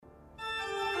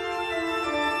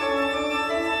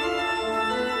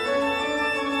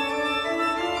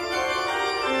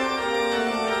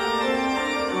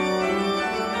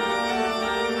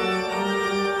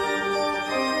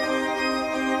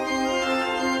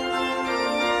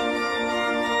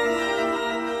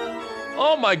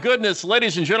Oh my goodness,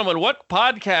 ladies and gentlemen, what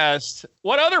other podcast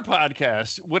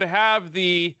would have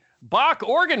the Bach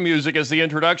organ music as the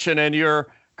introduction, and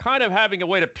you're kind of having a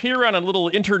way to peer on a little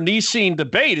internecine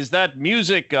debate? Is that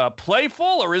music playful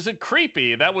or is it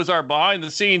creepy? That was our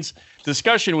behind-the-scenes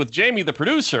discussion with Jamie, the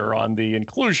producer, on the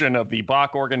inclusion of the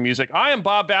Bach organ music. I am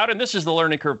Bob Bowden. This is the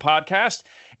Learning Curve podcast.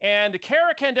 And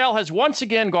Kara Kandel has once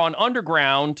again gone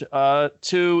underground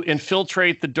to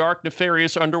infiltrate the dark,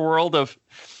 nefarious underworld of,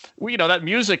 that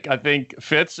music, I think,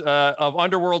 fits, of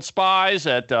underworld spies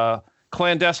at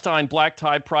clandestine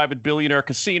black-tie private billionaire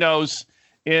casinos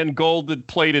in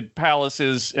gold-plated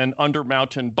palaces and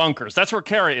under-mountain bunkers. That's where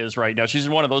Kara is right now. She's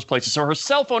in one of those places. So her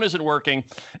cell phone isn't working,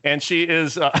 and she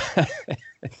is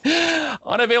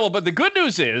unavailable. But the good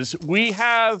news is we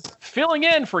have, filling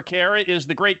in for Kara, is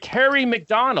the great Carrie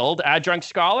McDonald, adjunct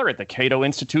scholar at the Cato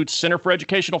Institute Center for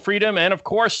Educational Freedom, and, of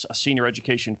course, a senior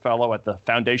education fellow at the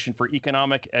Foundation for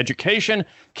Economic Education.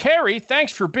 Carrie,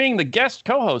 thanks for being the guest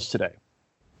co-host today.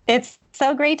 It's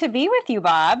so great to be with you,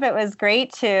 Bob. It was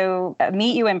great to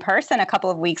meet you in person a couple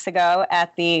of weeks ago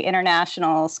at the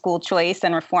International School Choice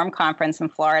and Reform Conference in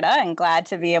Florida, and glad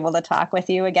to be able to talk with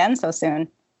you again so soon.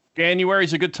 January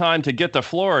is a good time to get to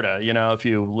Florida, if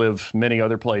you live many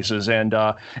other places. And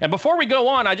before we go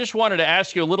on, I just wanted to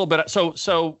ask you a little bit.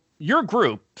 So your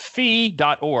group,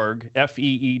 FEE.org,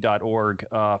 FEE.org,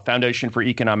 Foundation for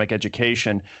Economic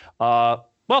Education. Tell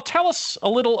us a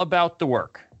little about the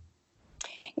work.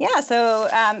 Yeah,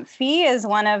 so FEE is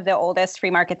one of the oldest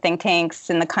free market think tanks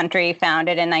in the country,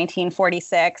 founded in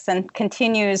 1946, and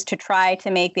continues to try to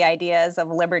make the ideas of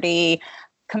liberty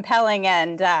compelling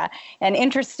and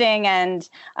interesting and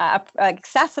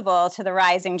accessible to the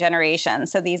rising generation.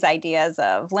 So these ideas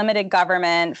of limited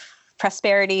government,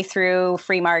 prosperity through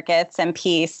free markets, and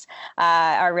peace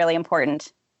are really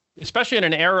important. Especially in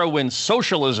an era when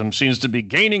socialism seems to be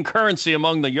gaining currency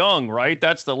among the young, right?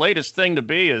 That's the latest thing to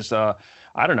be is,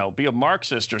 be a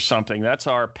Marxist or something. That's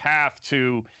our path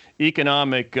to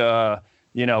economic,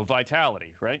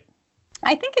 vitality, right?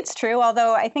 I think it's true,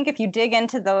 although I think if you dig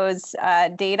into those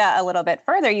data a little bit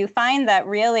further, you find that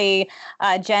really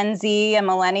Gen Z and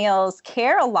millennials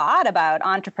care a lot about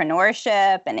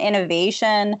entrepreneurship and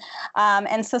innovation.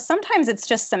 And so sometimes it's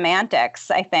just semantics,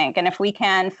 I think. And if we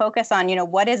can focus on,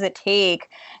 what does it take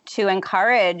to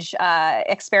encourage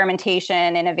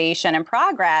experimentation, innovation, and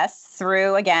progress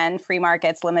through, again, free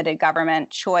markets, limited government,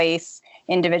 choice,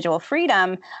 individual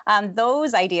freedom,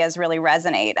 those ideas really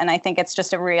resonate. And I think it's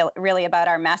just really about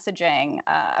our messaging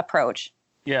approach.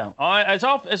 Yeah.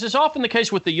 As is often the case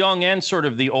with the young and sort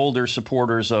of the older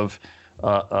supporters of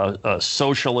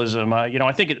socialism,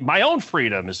 I think my own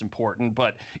freedom is important,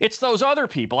 but it's those other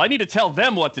people. I need to tell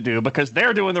them what to do because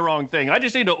they're doing the wrong thing. I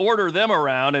just need to order them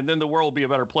around, and then the world will be a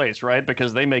better place, right?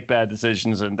 Because they make bad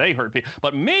decisions and they hurt people.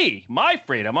 But my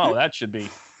freedom, that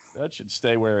should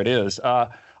stay where it is.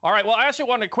 All right. Well, I also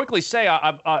want to quickly say,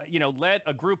 led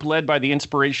a group led by the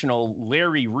inspirational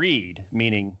Larry Reed,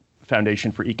 meaning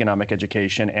Foundation for Economic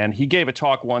Education, and he gave a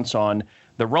talk once on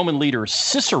the Roman leader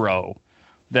Cicero.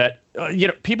 That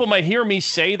people might hear me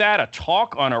say that, a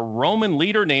talk on a Roman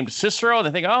leader named Cicero.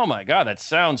 They think, oh my God, that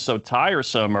sounds so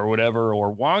tiresome or whatever,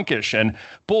 or wonkish. And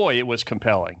boy, it was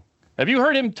compelling. Have you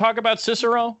heard him talk about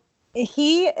Cicero?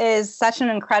 He is such an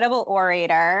incredible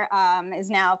orator, is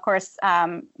now, of course,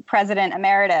 president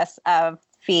emeritus of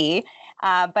FEE,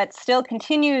 but still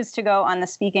continues to go on the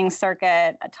speaking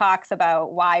circuit, talks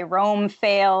about why Rome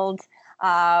failed,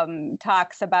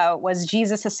 talks about, was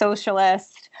Jesus a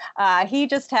socialist? He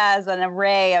just has an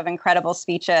array of incredible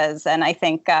speeches, and I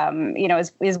think,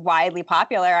 is widely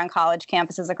popular on college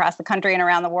campuses across the country and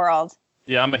around the world.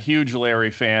 Yeah, I'm a huge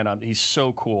Larry fan. He's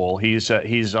so cool. He's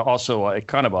also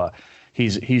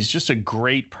he's just a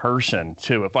great person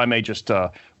too. If I may just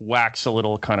wax a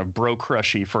little kind of bro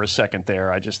crushy for a second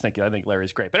there, I think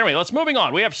Larry's great. But anyway, let's moving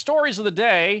on. We have stories of the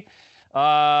day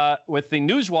with the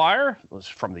Newswire.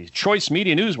 From the Choice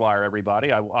Media Newswire,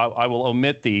 everybody. I will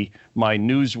omit my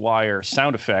Newswire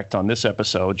sound effect on this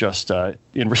episode, just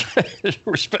in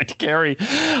respect to Carrie.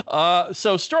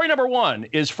 So story number one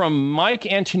is from Mike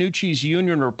Antonucci's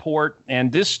Union Report,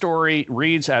 and this story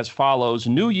reads as follows.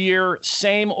 New year,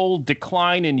 same old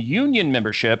decline in union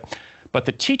membership, but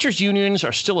the teachers' unions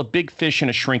are still a big fish in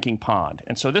a shrinking pond.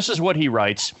 And so this is what he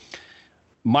writes.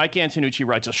 Mike Antonucci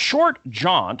writes, a short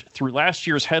jaunt through last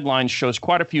year's headlines shows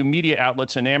quite a few media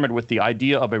outlets enamored with the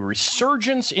idea of a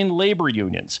resurgence in labor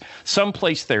unions. Some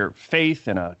placed their faith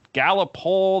in a Gallup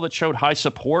poll that showed high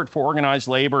support for organized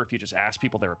labor if you just ask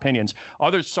people their opinions.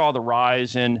 Others saw the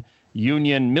rise in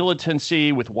union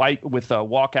militancy with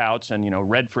walkouts and,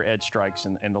 red for ed strikes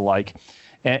and the like.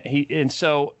 He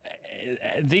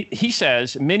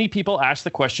says, many people ask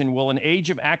the question, will an age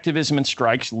of activism and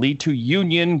strikes lead to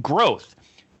union growth?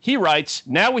 He writes,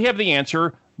 now we have the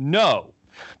answer, no.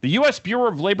 The U.S. Bureau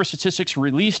of Labor Statistics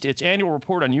released its annual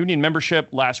report on union membership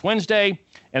last Wednesday,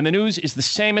 and the news is the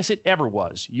same as it ever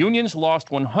was. Unions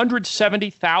lost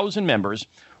 170,000 members,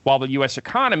 while the U.S.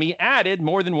 economy added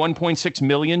more than 1.6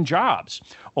 million jobs.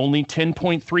 Only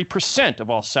 10.3% of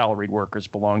all salaried workers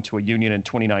belonged to a union in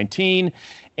 2019.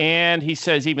 And he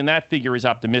says even that figure is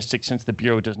optimistic since the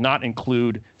Bureau does not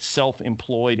include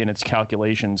self-employed in its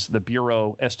calculations. The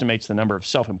Bureau estimates the number of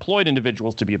self-employed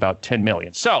individuals to be about 10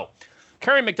 million. So,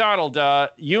 Carrie McDonald,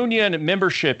 union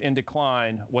membership in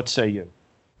decline. What say you?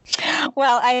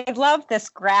 Well, I love this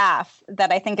graph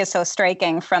that I think is so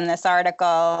striking from this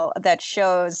article that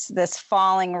shows this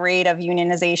falling rate of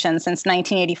unionization since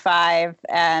 1985.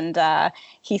 And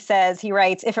he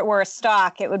writes, if it were a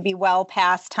stock, it would be well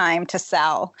past time to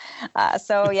sell.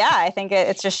 I think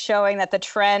it's just showing that the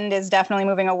trend is definitely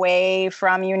moving away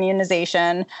from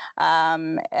unionization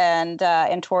and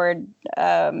toward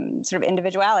sort of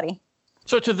individuality.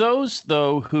 So to those,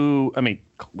 though, who,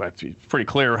 it's pretty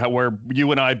clear where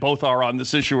you and I both are on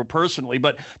this issue personally,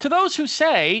 but to those who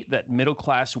say that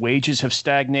middle-class wages have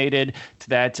stagnated,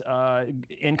 that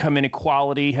income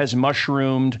inequality has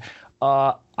mushroomed,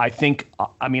 I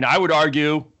would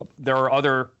argue there are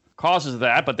other causes of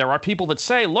that, but there are people that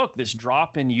say, look, this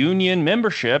drop in union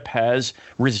membership has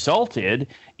resulted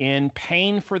in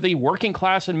pain for the working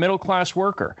class and middle class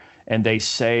worker. And they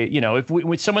say,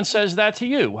 when someone says that to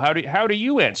you, how do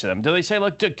you answer them? Do they say,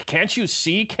 look, can't you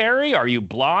see, Carrie? Are you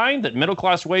blind that middle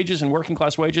class wages and working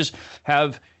class wages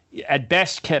have at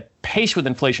best kept pace with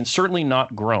inflation, certainly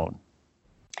not grown?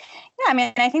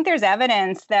 Yeah, I think there's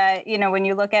evidence that, when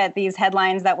you look at these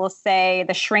headlines that will say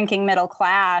the shrinking middle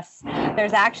class,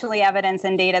 there's actually evidence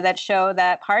and data that show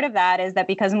that part of that is that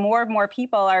because more and more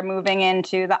people are moving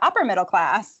into the upper middle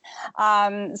class,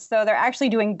 so they're actually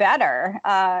doing better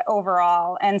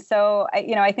overall. And so,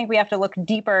 I think we have to look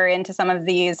deeper into some of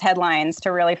these headlines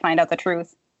to really find out the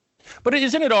truth. But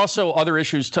isn't it also other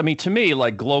issues? To me,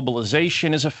 like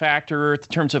globalization is a factor in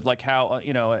terms of like how,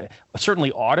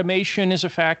 certainly automation is a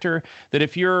factor. That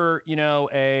if you're, we'll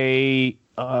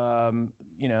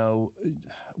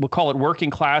call it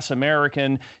working class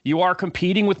American, you are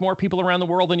competing with more people around the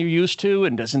world than you used to.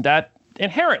 And doesn't that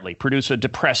inherently produce a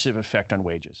depressive effect on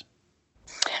wages?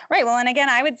 Right. Well, and again,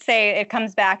 I would say it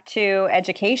comes back to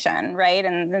education, right?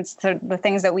 And it's the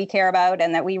things that we care about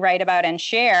and that we write about and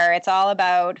share. It's all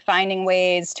about finding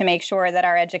ways to make sure that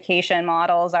our education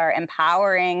models are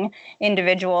empowering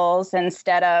individuals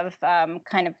instead of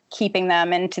kind of keeping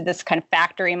them into this kind of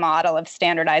factory model of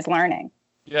standardized learning.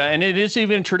 Yeah, and it is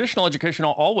even traditional education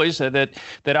always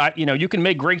that you can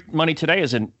make great money today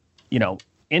as an,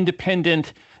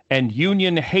 independent and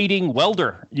union-hating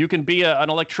welder. You can be an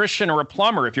electrician or a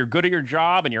plumber. If you're good at your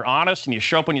job and you're honest and you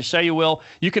show up when you say you will,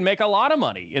 you can make a lot of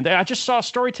money. And I just saw a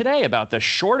story today about the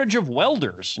shortage of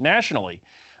welders nationally.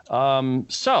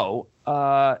 So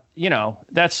all right,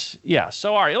 let's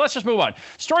just move on.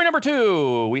 Story number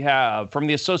 2 we have from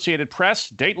the Associated Press,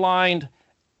 datelined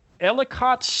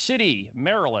Ellicott City,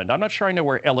 Maryland. I'm not sure I know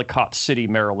where Ellicott City,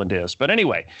 Maryland is. But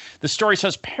anyway, the story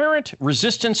says parent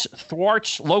resistance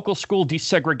thwarts local school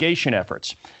desegregation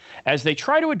efforts. As they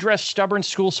try to address stubborn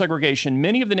school segregation,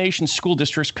 many of the nation's school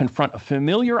districts confront a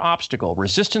familiar obstacle: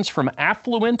 resistance from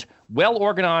affluent,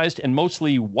 well-organized, and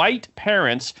mostly white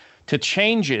parents to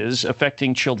changes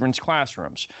affecting children's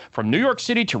classrooms. From New York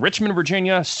City to Richmond,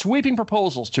 Virginia, sweeping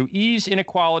proposals to ease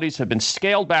inequalities have been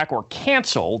scaled back or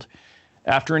canceled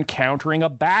after encountering a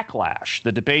backlash.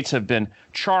 The debates have been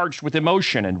charged with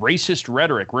emotion and racist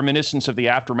rhetoric, reminiscent of the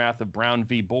aftermath of Brown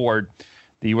v. Board,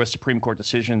 the U.S. Supreme Court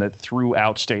decision that threw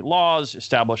out state laws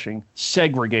establishing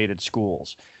segregated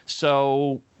schools.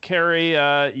 So, Carrie,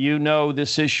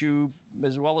 this issue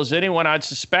as well as anyone, I'd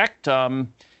suspect. And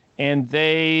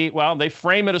they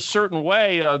frame it a certain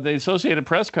way. The Associated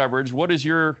Press coverage. What is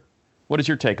your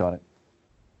take on it?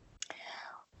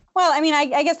 Well,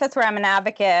 I guess that's where I'm an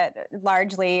advocate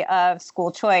largely of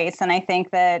school choice. And I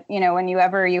think that,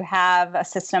 whenever you have a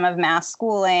system of mass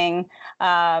schooling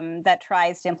that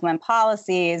tries to implement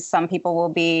policies, some people will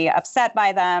be upset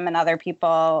by them and other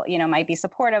people, might be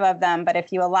supportive of them. But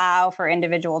if you allow for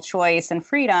individual choice and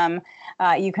freedom,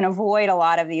 you can avoid a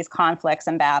lot of these conflicts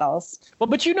and battles. Well,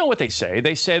 but you know what they say.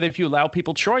 They say that if you allow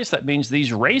people choice, that means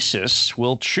these racists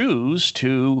will choose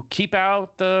to keep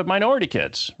out the minority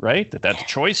kids, right? That's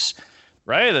choice.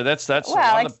 right? That's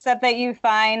well, except that you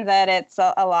find that it's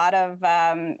a lot of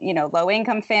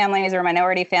low-income families or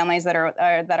minority families that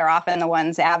are often the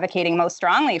ones advocating most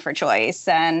strongly for choice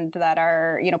and that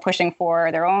are pushing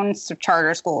for their own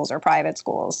charter schools or private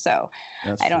schools. So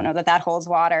I don't know that holds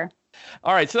water.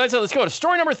 All right, so let's go to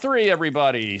story number 3,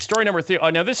 everybody. Story number 3.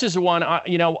 Now, this is one,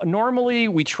 normally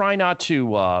we try not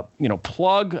to,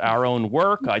 plug our own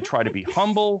work. I try to be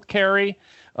humble, Carrie,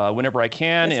 whenever I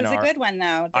can. This is a good one,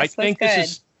 though. I think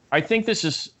this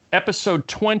is episode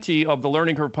 20 of the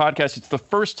Learning Curve podcast. It's the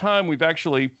first time we've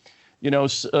actually,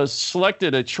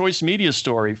 selected a choice media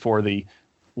story for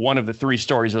one of the 3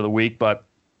 stories of the week, but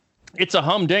it's a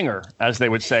humdinger, as they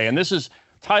would say. And this is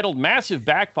titled Massive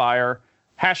Backfire.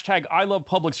 Hashtag I love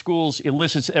public schools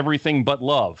elicits everything but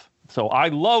love. So I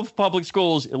love public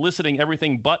schools eliciting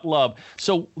everything but love.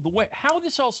 So how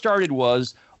this all started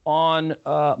was on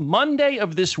Monday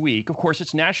of this week. Of course,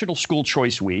 it's National School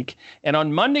Choice Week. And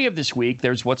on Monday of this week,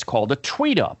 there's what's called a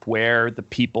tweet up where the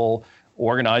people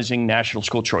organizing National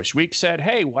School Choice Week said,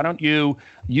 hey, why don't you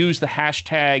use the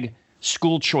hashtag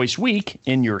School Choice Week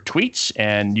in your tweets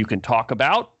and you can talk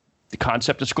about the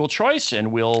concept of school choice,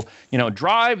 and we'll,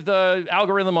 drive the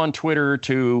algorithm on Twitter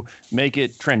to make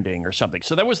it trending or something.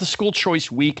 So that was the School Choice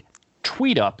Week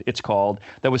tweet up, it's called,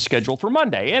 that was scheduled for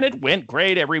Monday. And it went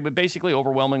great. Basically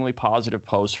overwhelmingly positive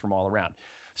posts from all around.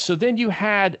 So then you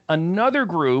had another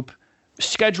group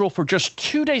scheduled for just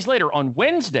 2 days later on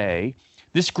Wednesday.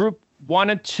 This group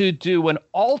wanted to do an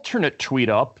alternate tweet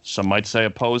up, some might say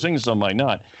opposing, some might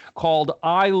not, called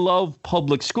I Love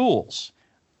Public Schools.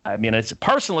 I mean, it's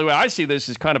personally, I see this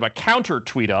as kind of a counter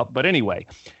tweet up, but anyway,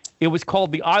 it was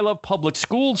called the I Love Public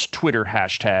Schools Twitter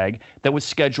hashtag that was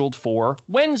scheduled for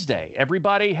Wednesday.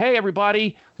 Hey,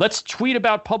 everybody, let's tweet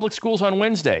about public schools on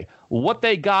Wednesday. What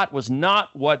they got was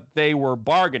not what they were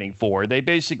bargaining for. They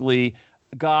basically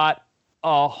got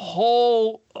a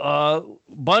whole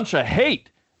bunch of hate,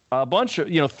 a bunch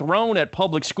of, thrown at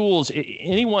public schools.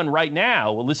 Anyone right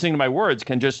now listening to my words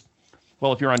can just,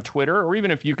 well, if you're on Twitter, or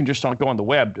even if you can just go on the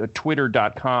web,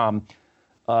 twitter.com,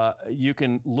 you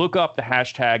can look up the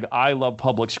hashtag I love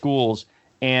public schools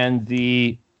and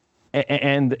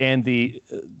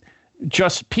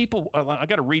just people. I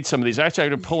got to read some of these. Actually, I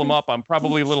got to pull them up. I'm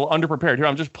probably a little underprepared here.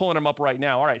 I'm just pulling them up right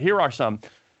now. All right, here are some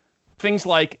things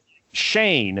like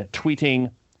Shane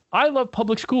tweeting, I love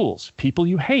public schools. People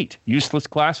you hate. Useless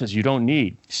classes you don't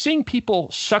need. Seeing people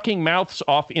sucking mouths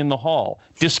off in the hall.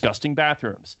 Disgusting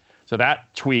bathrooms. So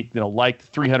that tweet, liked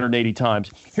 380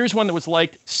 times. Here's one that was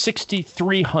liked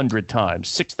 6,300 times,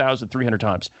 6,300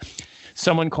 times.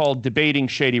 Someone called Debating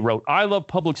Shady wrote, I love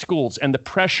public schools and the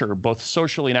pressure, both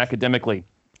socially and academically,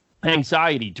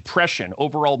 anxiety, depression,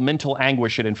 overall mental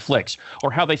anguish it inflicts,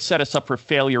 or how they set us up for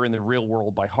failure in the real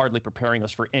world by hardly preparing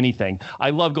us for anything. I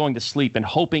love going to sleep and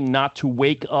hoping not to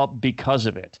wake up because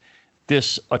of it.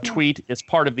 A tweet is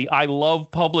part of the I love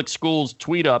public schools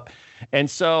tweet up. And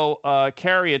so,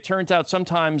 Carrie, it turns out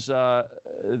sometimes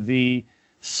the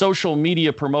social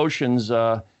media promotions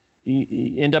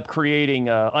end up creating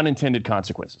unintended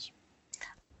consequences.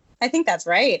 I think that's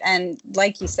right. And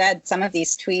like you said, some of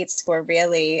these tweets were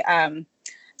really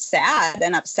sad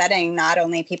and upsetting, not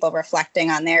only people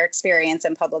reflecting on their experience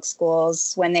in public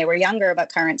schools when they were younger,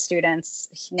 but current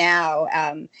students now.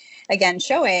 Again,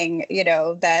 showing,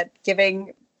 that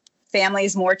giving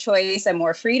families more choice and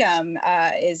more freedom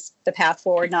is the path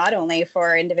forward, not only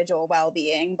for individual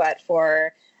well-being, but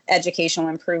for educational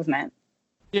improvement.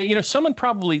 Yeah,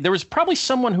 there was probably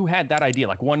someone who had that idea,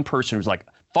 like one person who's like,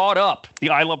 fought up the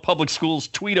I Love Public Schools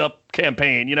tweet up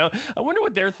campaign. I wonder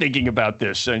what they're thinking about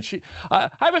this. And I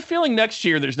have a feeling next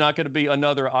year there's not going to be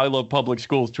another I Love Public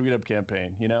Schools tweet up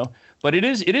campaign, But it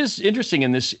is interesting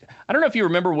in this. I don't know if you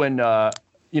remember when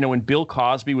Bill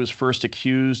Cosby was first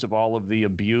accused of all of the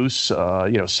abuse,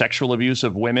 sexual abuse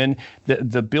of women,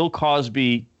 the Bill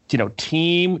Cosby,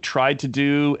 team tried to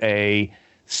do a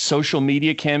social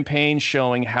media campaign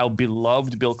showing how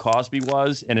beloved Bill Cosby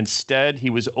was. And instead, he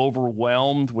was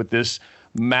overwhelmed with this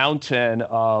mountain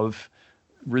of,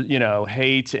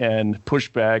 hate and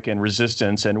pushback and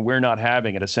resistance. And we're not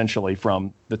having it, essentially,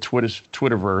 from the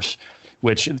Twitterverse,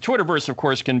 which the Twitterverse, of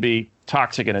course, can be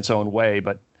toxic in its own way.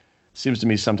 But seems to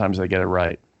me sometimes they get it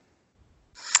right.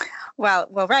 Well,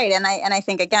 right. And I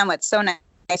think, again, what's so nice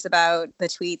about the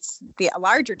tweets, the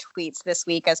larger tweets this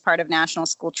week as part of National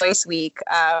School Choice Week,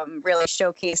 really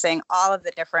showcasing all of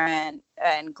the different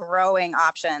and growing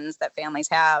options that families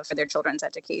have for their children's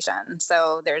education.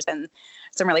 So there's been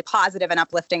some really positive and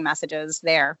uplifting messages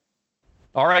there.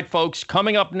 All right, folks,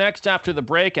 coming up next after the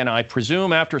break, and I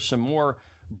presume after some more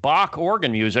Bach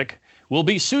organ music, will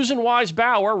be Susan Wise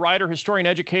Bauer, writer, historian,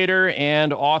 educator,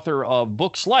 and author of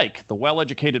books like The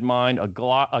Well-Educated Mind, a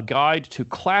Guide to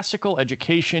Classical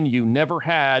Education You Never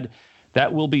Had.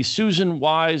 That will be Susan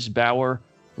Wise Bauer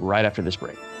right after this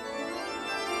break.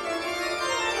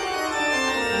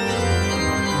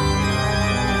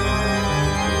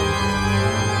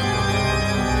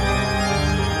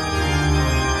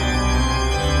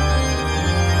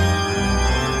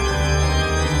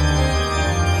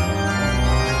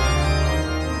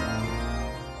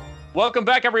 Welcome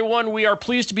back, everyone. We are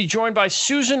pleased to be joined by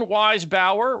Susan Wise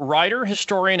Bauer, writer,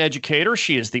 historian, educator.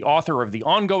 She is the author of the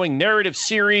ongoing narrative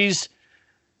series,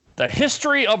 The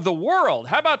History of the World.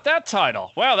 How about that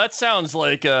title? Wow, that sounds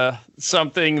like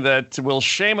something that will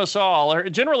shame us all.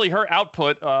 Generally, her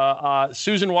output,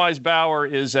 Susan Wise Bauer,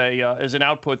 is an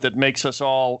output that makes us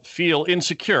all feel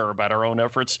insecure about our own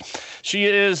efforts.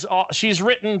 She's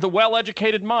written The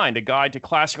Well-Educated Mind, a guide to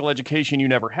classical education you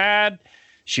never had.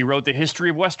 She wrote The History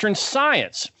of Western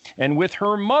Science, and with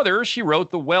her mother, she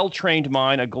wrote The Well-Trained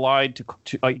Mind, a guide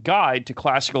to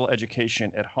classical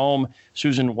education at home.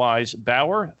 Susan Wise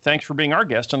Bauer, thanks for being our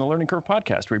guest on the Learning Curve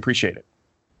podcast. We appreciate it.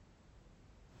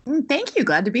 Thank you.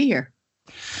 Glad to be here.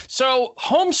 So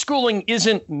homeschooling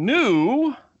isn't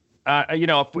new.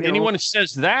 If anyone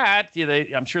says that,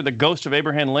 I'm sure the ghost of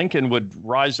Abraham Lincoln would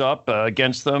rise up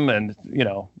against them, and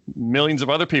millions of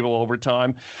other people over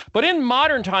time. But in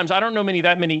modern times, I don't know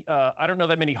that many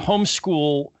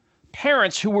homeschool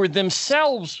parents who were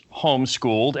themselves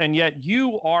homeschooled, and yet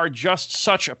you are just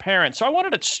such a parent. So I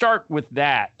wanted to start with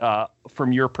that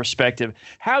from your perspective,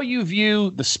 how you view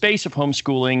the space of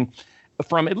homeschooling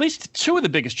from at least two of the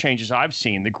biggest changes I've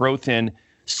seen: the growth in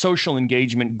social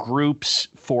engagement groups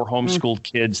for homeschooled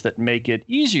kids that make it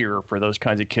easier for those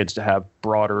kinds of kids to have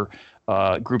broader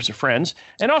groups of friends,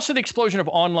 and also the explosion of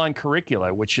online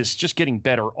curricula, which is just getting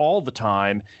better all the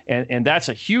time. And that's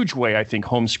a huge way I think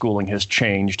homeschooling has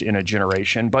changed in a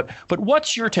generation. But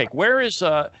what's your take?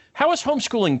 How has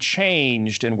homeschooling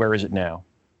changed, and where is it now?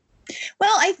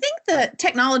 Well, I think the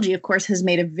technology, of course, has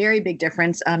made a very big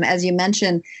difference. As you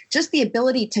mentioned, just the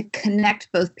ability to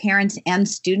connect both parents and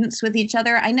students with each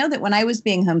other. I know that when I was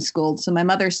being homeschooled, so my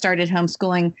mother started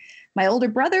homeschooling my older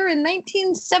brother in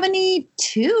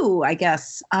 1972, I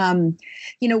guess.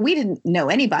 We didn't know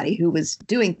anybody who was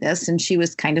doing this, and she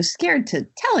was kind of scared to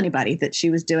tell anybody that she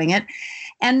was doing it.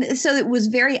 And so it was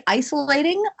very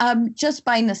isolating just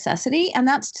by necessity, and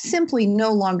that's simply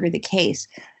no longer the case.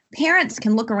 Parents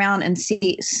can look around and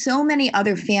see so many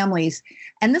other families,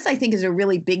 and this I think is a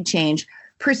really big change,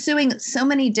 pursuing so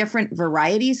many different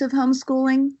varieties of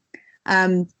homeschooling.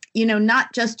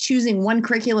 Not just choosing one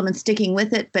curriculum and sticking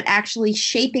with it, but actually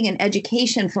shaping an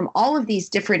education from all of these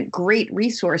different great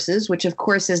resources, which of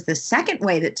course is the second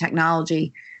way that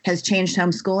technology has changed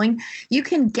homeschooling. You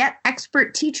can get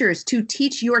expert teachers to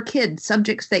teach your kids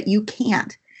subjects that you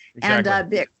can't.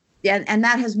 Exactly. And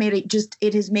that has made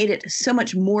it so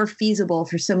much more feasible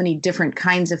for so many different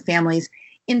kinds of families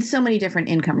in so many different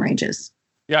income ranges.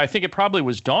 Yeah, I think it probably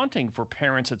was daunting for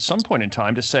parents at some point in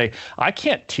time to say, I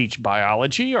can't teach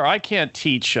biology, or I can't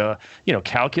teach,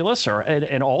 calculus,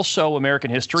 and also American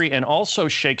history, and also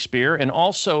Shakespeare, and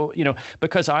also,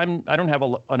 because I don't have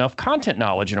enough content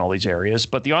knowledge in all these areas.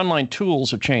 But the online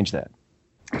tools have changed that.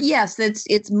 Yes,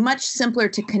 it's much simpler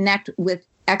to connect with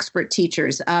expert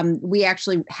teachers. We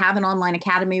actually have an online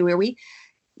academy where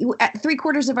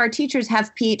 3/4 of our teachers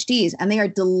have PhDs, and they are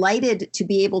delighted to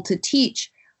be able to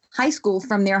teach high school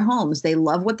from their homes. They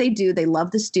love what they do. They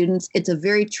love the students. It's a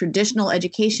very traditional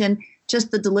education.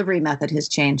 Just the delivery method has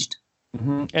changed.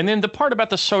 Mm-hmm. And then the part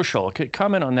about the social,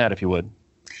 comment on that if you would.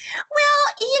 Well,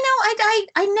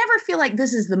 I never feel like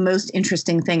this is the most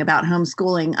interesting thing about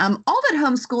homeschooling. All that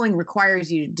homeschooling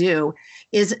requires you to do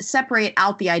is separate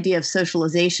out the idea of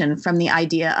socialization from the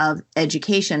idea of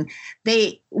education.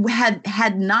 They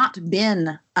had not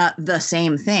been the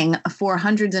same thing for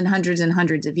hundreds and hundreds and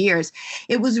hundreds of years.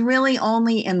 It was really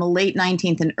only in the late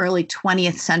 19th and early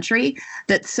 20th century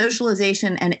that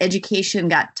socialization and education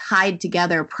got tied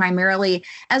together, primarily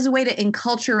as a way to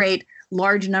enculturate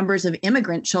large numbers of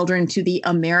immigrant children to the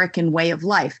American way of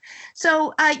life.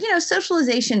 So,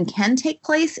 socialization can take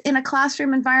place in a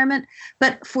classroom environment,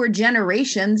 but for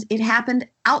generations, it happened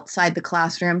outside the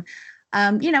classroom.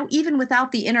 Even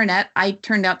without the internet, I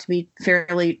turned out to be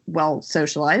fairly well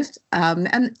socialized.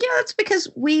 That's because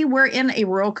we were in a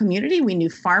rural community. We knew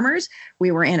farmers.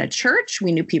 We were in a church.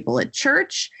 We knew people at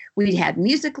church. We had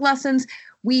music lessons.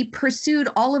 We pursued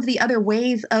all of the other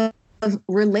ways of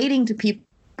relating to people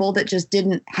that just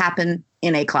didn't happen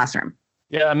in a classroom.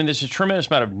 Yeah, I mean, there's a tremendous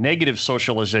amount of negative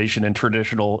socialization in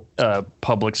traditional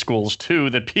public schools, too,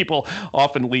 that people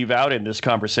often leave out in this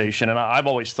conversation. And I've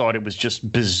always thought it was just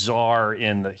bizarre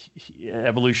in the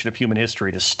evolution of human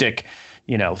history to stick,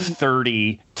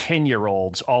 30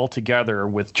 10-year-olds all together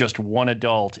with just one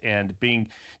adult and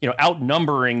being,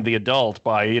 outnumbering the adult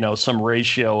by, some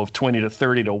ratio of 20 to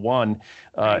 30 to 1.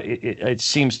 It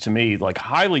seems to me like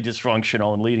highly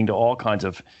dysfunctional and leading to all kinds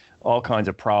of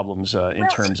problems in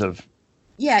terms of.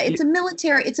 Yeah,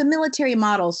 it's a military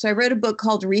model. So I wrote a book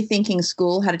called Rethinking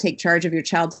School: How to Take Charge of Your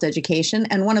Child's Education.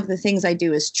 And one of the things I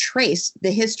do is trace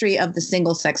the history of the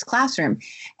single-sex classroom.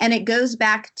 And it goes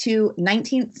back to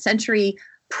 19th century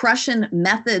Prussian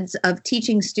methods of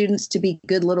teaching students to be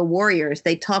good little warriors.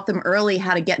 They taught them early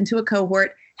how to get into a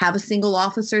cohort, have a single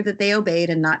officer that they obeyed,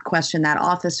 and not question that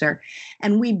officer.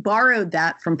 And we borrowed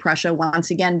that from Prussia once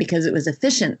again because it was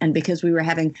efficient and because we were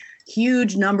having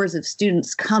huge numbers of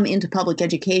students come into public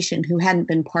education who hadn't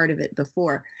been part of it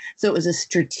before. So it was a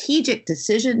strategic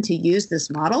decision to use this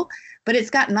model, but it's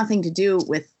got nothing to do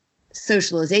with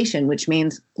socialization, which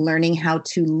means learning how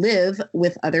to live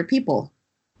with other people.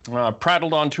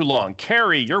 Prattled on too long.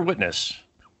 Carrie, your witness.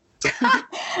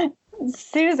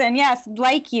 Susan, yes,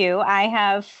 like you, I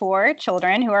have 4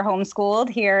 children who are homeschooled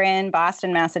here in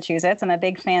Boston, Massachusetts. I'm a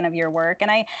big fan of your work. And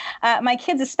my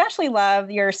kids especially love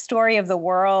your Story of the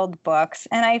World books.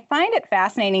 And I find it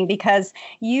fascinating because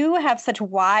you have such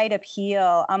wide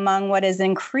appeal among what is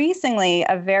increasingly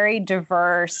a very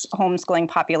diverse homeschooling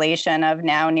population of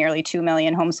now nearly 2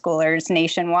 million homeschoolers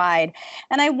nationwide.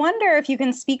 And I wonder if you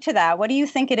can speak to that. What do you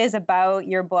think it is about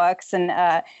your books and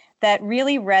that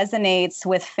really resonates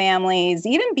with families,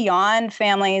 even beyond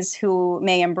families who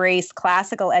may embrace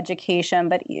classical education,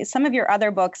 but some of your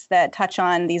other books that touch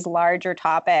on these larger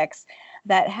topics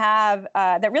that have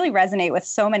that really resonate with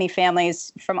so many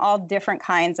families from all different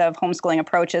kinds of homeschooling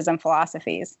approaches and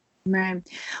philosophies? Right.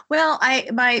 Well,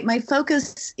 my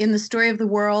focus in the Story of the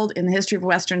World, in the history of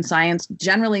Western science,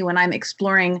 generally when I'm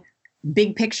exploring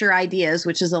big picture ideas,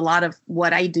 which is a lot of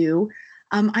what I do,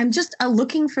 I'm just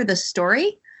looking for the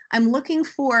story. I'm looking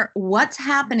for what's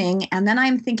happening, and then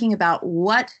I'm thinking about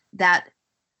what that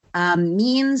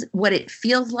means, what it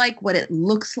feels like, what it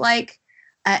looks like,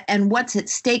 and what's at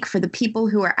stake for the people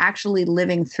who are actually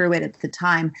living through it at the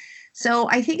time. So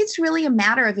I think it's really a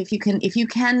matter of if you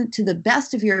can, to the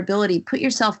best of your ability, put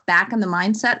yourself back in the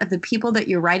mindset of the people that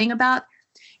you're writing about,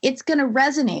 it's going to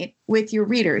resonate with your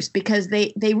readers because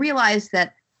they realize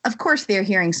that, of course, they're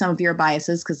hearing some of your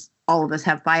biases because all of us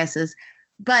have biases.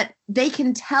 But they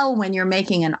can tell when you're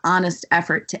making an honest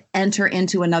effort to enter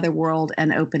into another world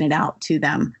and open it out to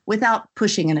them without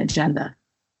pushing an agenda.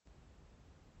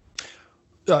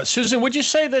 Susan, would you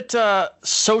say that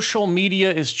social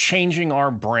media is changing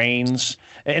our brains,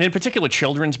 and in particular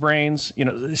children's brains?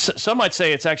 Some might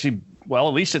say it's actually, well,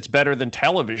 at least it's better than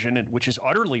television, which is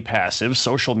utterly passive.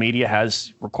 Social media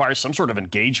requires some sort of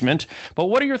engagement. But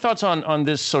what are your thoughts on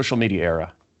this social media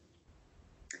era?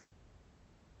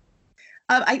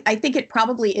 I think it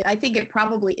probably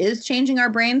is changing our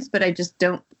brains, but I just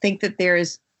don't think that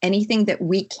there's anything that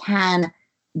we can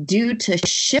do to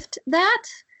shift that.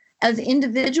 As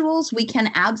individuals, we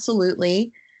can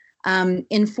absolutely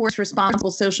enforce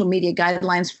responsible social media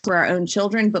guidelines for our own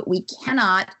children, but we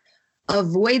cannot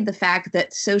avoid the fact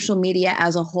that social media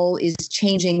as a whole is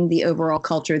changing the overall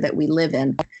culture that we live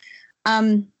in.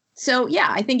 So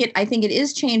yeah, I think it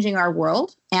is changing our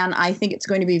world, and I think it's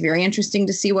going to be very interesting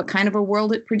to see what kind of a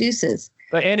world it produces.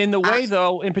 And in the way,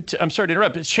 though, I'm sorry to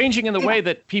interrupt, it's changing in the way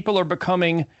that people are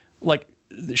becoming like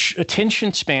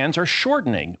attention spans are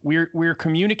shortening. We're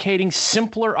communicating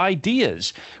simpler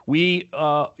ideas. We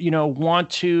want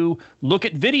to look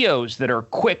at videos that are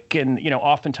quick and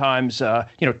oftentimes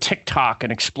TikTok,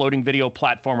 an exploding video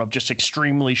platform of just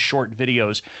extremely short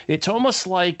videos. It's almost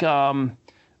like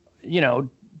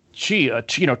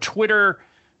Twitter.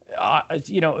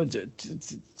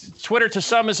 Twitter to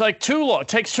some is like too long. It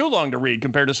takes too long to read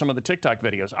compared to some of the TikTok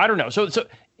videos. I don't know. So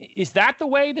is that the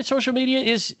way that social media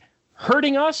is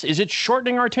hurting us? Is it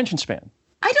shortening our attention span?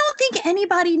 I don't think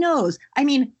anybody knows. I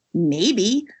mean,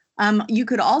 maybe. You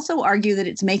could also argue that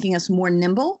it's making us more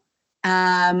nimble,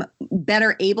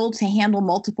 better able to handle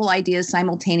multiple ideas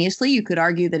simultaneously. You could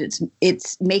argue that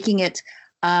it's making it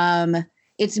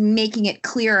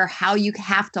clearer how you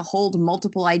have to hold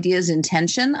multiple ideas in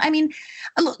tension. I mean,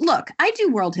 look, I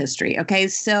do world history. Okay.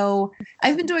 So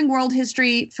I've been doing world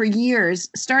history for years,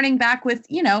 starting back with,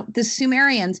 the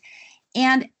Sumerians.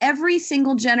 And every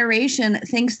single generation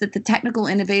thinks that the technical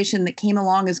innovation that came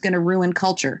along is going to ruin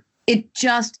culture. It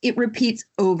repeats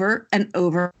over and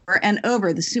over and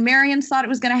over. The Sumerians thought it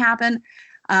was going to happen.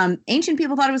 Ancient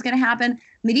people thought it was going to happen.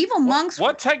 Medieval monks.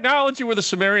 What technology were the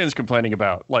Sumerians complaining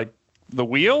about? Like the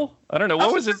wheel? I don't know.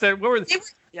 What was it that? What were?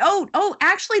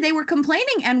 Actually, they were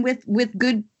complaining, and with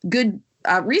good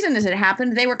reason as it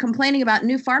happened. They were complaining about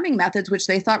new farming methods, which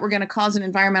they thought were going to cause an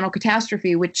environmental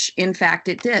catastrophe, which in fact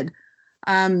it did.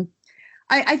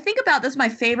 I think about this. My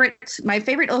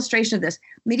favorite illustration of this: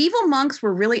 medieval monks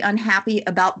were really unhappy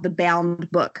about the bound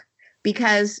book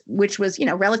which was,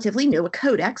 relatively new, a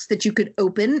codex that you could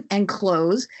open and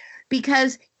close,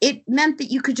 because it meant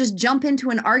that you could just jump into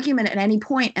an argument at any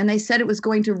point. And they said it was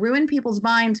going to ruin people's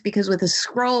minds because with a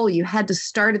scroll, you had to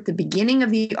start at the beginning of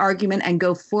the argument and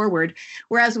go forward.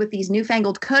 Whereas with these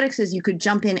newfangled codexes, you could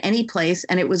jump in any place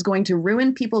and it was going to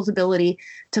ruin people's ability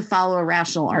to follow a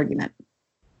rational argument.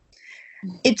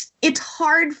 It's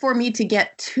hard for me to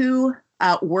get too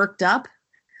worked up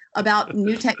about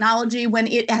new technology when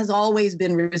it has always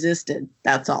been resisted.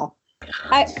 That's all.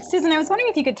 Susan, I was wondering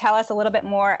if you could tell us a little bit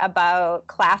more about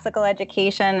classical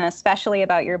education, and especially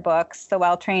about your books, The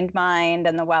Well-Trained Mind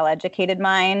and The Well-Educated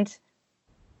Mind.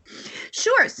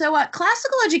 Sure. So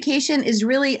classical education is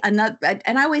really another,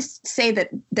 and I always say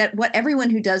that what everyone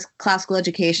who does classical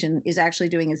education is actually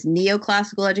doing is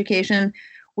neoclassical education.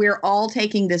 We're all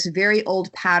taking this very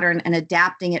old pattern and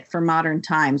adapting it for modern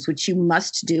times, which you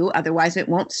must do. Otherwise, it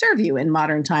won't serve you in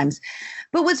modern times.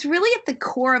 But what's really at the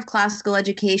core of classical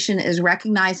education is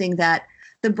recognizing that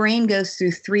the brain goes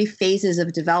through 3 phases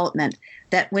of development,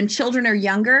 that when children are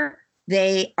younger,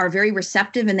 they are very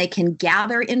receptive and they can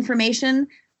gather information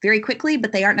very quickly,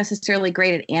 but they aren't necessarily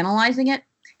great at analyzing it.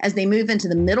 As they move into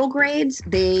the middle grades,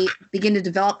 they begin to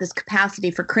develop this capacity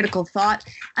for critical thought.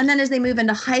 And then as they move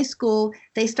into high school,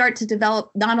 they start to develop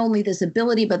not only this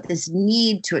ability, but this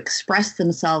need to express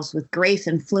themselves with grace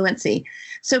and fluency.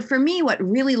 So for me, what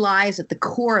really lies at the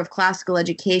core of classical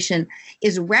education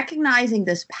is recognizing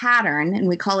this pattern, and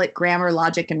we call it grammar,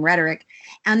 logic, and rhetoric.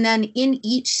 And then in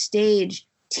each stage,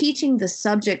 teaching the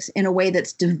subjects in a way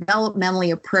that's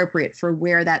developmentally appropriate for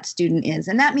where that student is.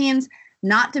 And that means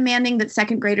not demanding that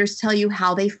second graders tell you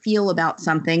how they feel about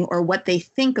something or what they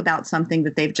think about something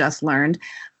that they've just learned,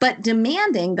 but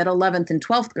demanding that 11th and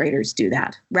 12th graders do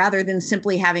that rather than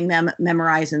simply having them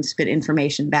memorize and spit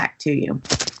information back to you.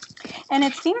 And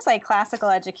it seems like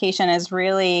classical education is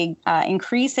really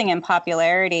increasing in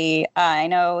popularity. I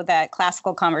know that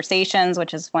Classical Conversations,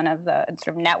 which is one of the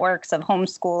sort of networks of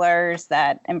homeschoolers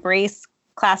that embrace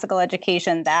classical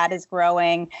education, that is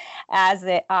growing, as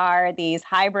it are these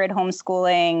hybrid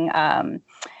homeschooling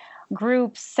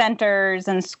groups, centers,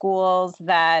 and schools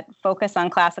that focus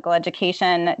on classical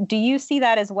education. Do you see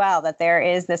that as well, that there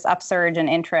is this upsurge in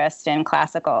interest in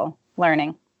classical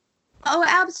learning? Oh,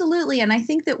 absolutely. And I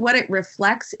think that what it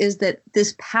reflects is that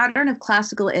this pattern of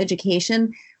classical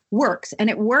education works. And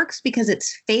it works because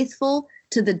it's faithful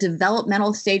to the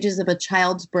developmental stages of a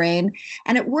child's brain.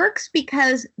 And it works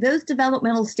because those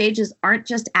developmental stages aren't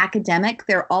just academic,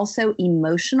 they're also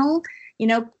emotional.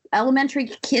 Elementary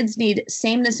kids need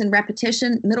sameness and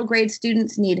repetition. Middle grade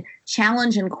students need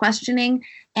challenge and questioning.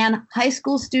 And high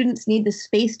school students need the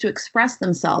space to express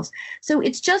themselves. So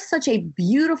it's just such a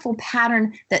beautiful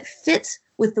pattern that fits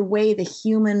with the way the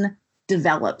human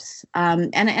develops.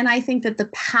 And I think that the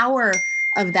power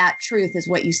of that truth is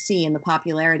what you see in the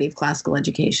popularity of classical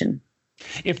education.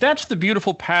 If that's the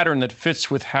beautiful pattern that fits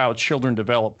with how children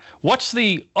develop, what's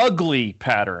the ugly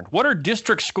pattern? What are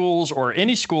district schools or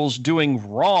any schools doing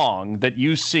wrong that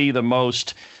you see the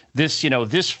most? This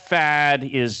fad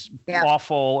is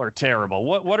awful or terrible.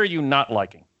 What are you not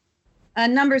liking?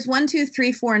 Numbers 1, 2,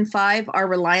 3, 4, and 5 are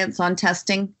reliance on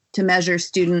testing to measure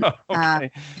student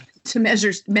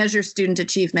measure student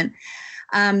achievement.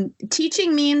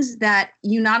 Teaching means that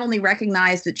you not only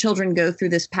recognize that children go through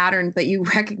this pattern, but you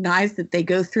recognize that they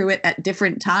go through it at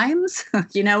different times.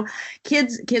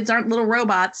 Kids aren't little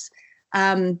robots.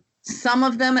 Some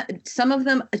of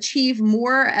them achieve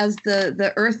more as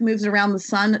the earth moves around the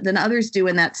sun than others do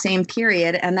in that same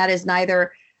period. And that is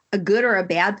neither a good or a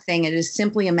bad thing. It is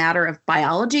simply a matter of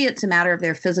biology. It's a matter of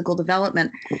their physical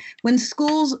development. When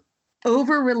schools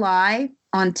over-rely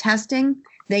on testing,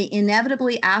 they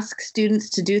inevitably ask students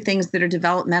to do things that are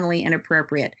developmentally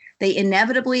inappropriate. They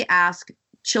inevitably ask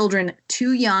children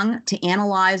too young to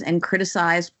analyze and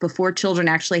criticize before children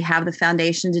actually have the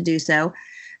foundation to do so.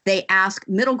 They ask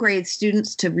middle grade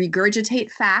students to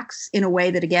regurgitate facts in a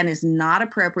way that, again, is not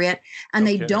appropriate. And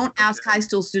they don't ask high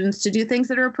school students to do things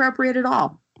that are appropriate at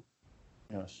all.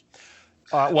 Yes.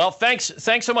 Well, thanks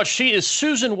so much. She is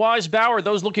Susan Wise Bauer.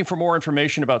 Those looking for more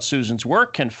information about Susan's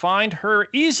work can find her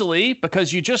easily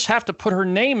because you just have to put her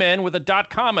name in with a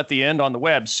 .com at the end on the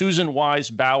web,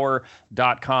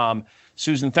 SusanWiseBauer.com.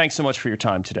 Susan, thanks so much for your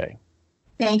time today.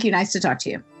 Thank you. Nice to talk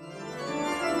to you.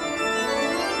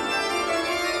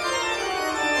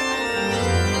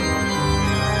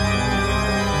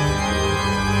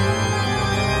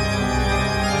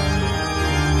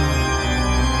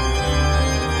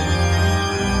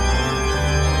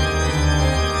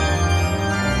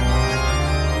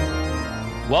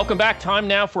 Welcome back. Time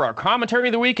now for our commentary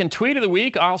of the week and tweet of the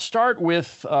week. I'll start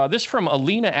with this from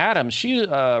Alina Adams. She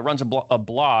runs a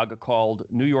blog called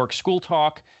New York School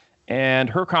Talk, and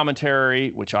her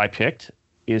commentary, which I picked,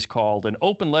 is called An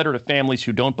Open Letter to Families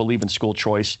Who Don't Believe in School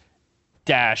Choice,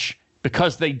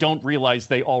 because they don't realize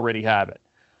they already have it.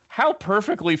 How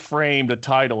perfectly framed a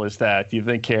title is that, do you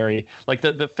think, Carrie? Like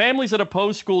the families that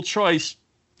oppose school choice,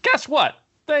 guess what?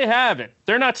 They have it.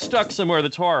 They're not stuck somewhere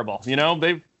that's horrible.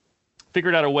 They've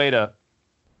figured out a way to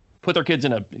put their kids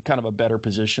in a kind of a better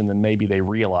position than maybe they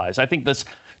realize. I think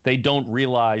they don't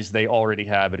realize they already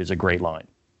have it is a great line.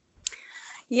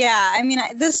 Yeah, I mean,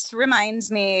 this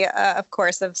reminds me, of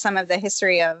course, of some of the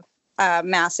history of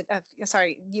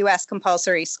U.S.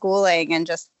 compulsory schooling, and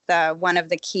just one of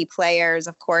the key players,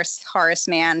 of course, Horace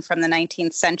Mann from the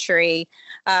 19th century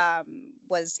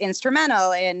was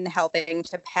instrumental in helping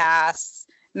to pass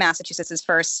Massachusetts'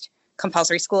 first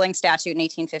compulsory schooling statute in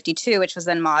 1852, which was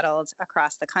then modeled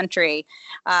across the country.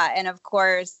 And of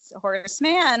course, Horace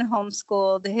Mann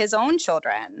homeschooled his own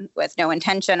children with no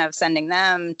intention of sending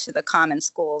them to the common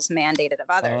schools mandated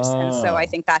of others. And so I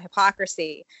think that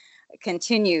hypocrisy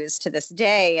continues to this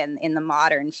day in the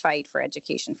modern fight for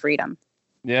education freedom.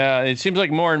 Yeah, it seems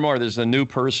like more and more there's a new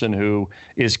person who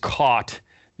is caught,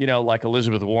 like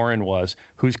Elizabeth Warren was,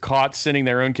 who's caught sending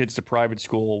their own kids to private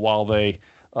school while they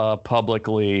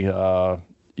publicly,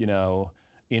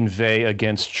 inveigh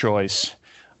against choice.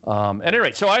 At any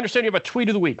rate, so I understand you have a tweet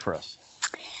of the week for us.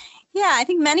 Yeah, I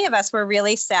think many of us were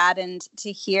really saddened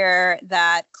to hear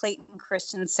that Clayton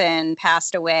Christensen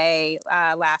passed away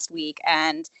last week,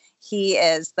 and he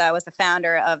was the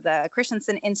founder of the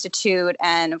Christensen Institute,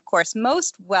 and of course,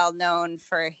 most well known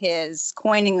for his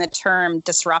coining the term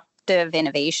disruptive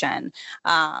innovation.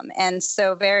 And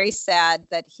so very sad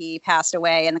that he passed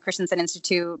away. And the Christensen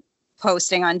Institute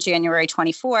posting on January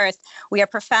 24th, we are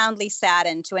profoundly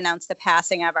saddened to announce the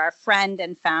passing of our friend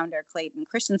and founder, Clayton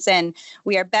Christensen.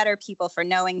 We are better people for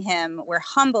knowing him. We're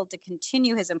humbled to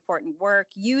continue his important work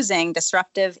using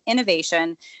disruptive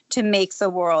innovation to make the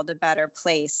world a better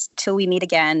place. Till we meet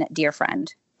again, dear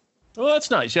friend. Well,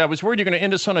 that's nice. Yeah, I was worried you're going to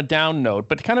end us on a down note,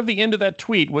 but kind of the end of that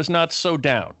tweet was not so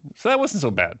down. So that wasn't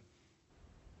so bad.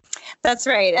 That's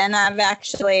right. And I'm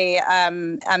actually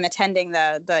I'm attending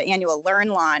the annual Learn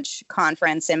Launch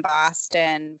conference in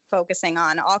Boston, focusing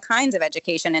on all kinds of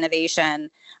education innovation,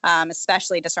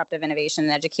 especially disruptive innovation in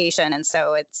education. And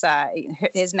so it's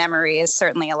his memory is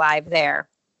certainly alive there.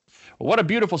 What a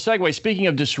beautiful segue. Speaking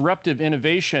of disruptive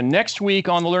innovation, next week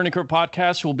on the Learning Curve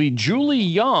podcast will be Julie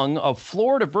Young of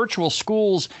Florida Virtual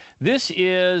Schools. This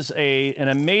is an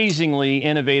amazingly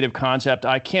innovative concept.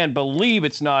 I can't believe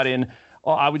it's not in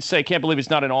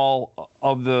all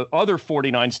of the other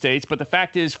 49 states, but the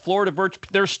fact is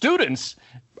their students,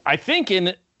 I think,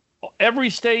 in every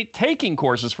state taking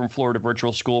courses from Florida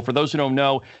Virtual School. For those who don't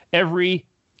know, every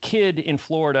kid in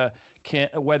Florida can,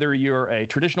 whether you're a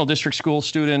traditional district school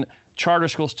student, charter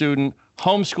school student,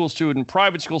 homeschool student,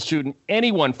 private school student,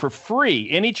 anyone for free,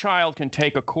 any child can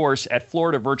take a course at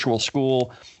Florida Virtual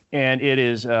School. And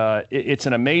it's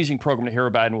an amazing program to hear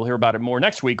about, and we'll hear about it more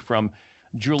next week from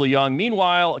Julie Young.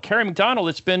 Meanwhile, Carrie McDonald,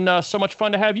 it's been so much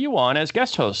fun to have you on as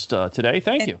guest host today.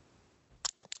 Thank you.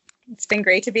 It's been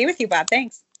great to be with you, Bob.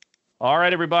 Thanks. All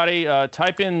right, everybody.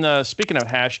 Type in, speaking of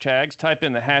hashtags, type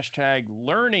in the hashtag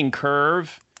Learning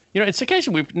Curve. It's the case.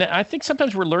 I think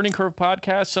sometimes we're Learning Curve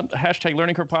podcast, hashtag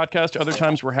Learning Curve podcast. Other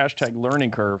times we're hashtag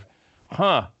Learning Curve.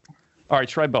 All right,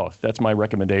 try both. That's my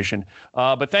recommendation.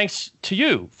 But thanks to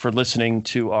you for listening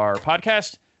to our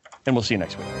podcast, and we'll see you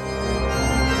next week.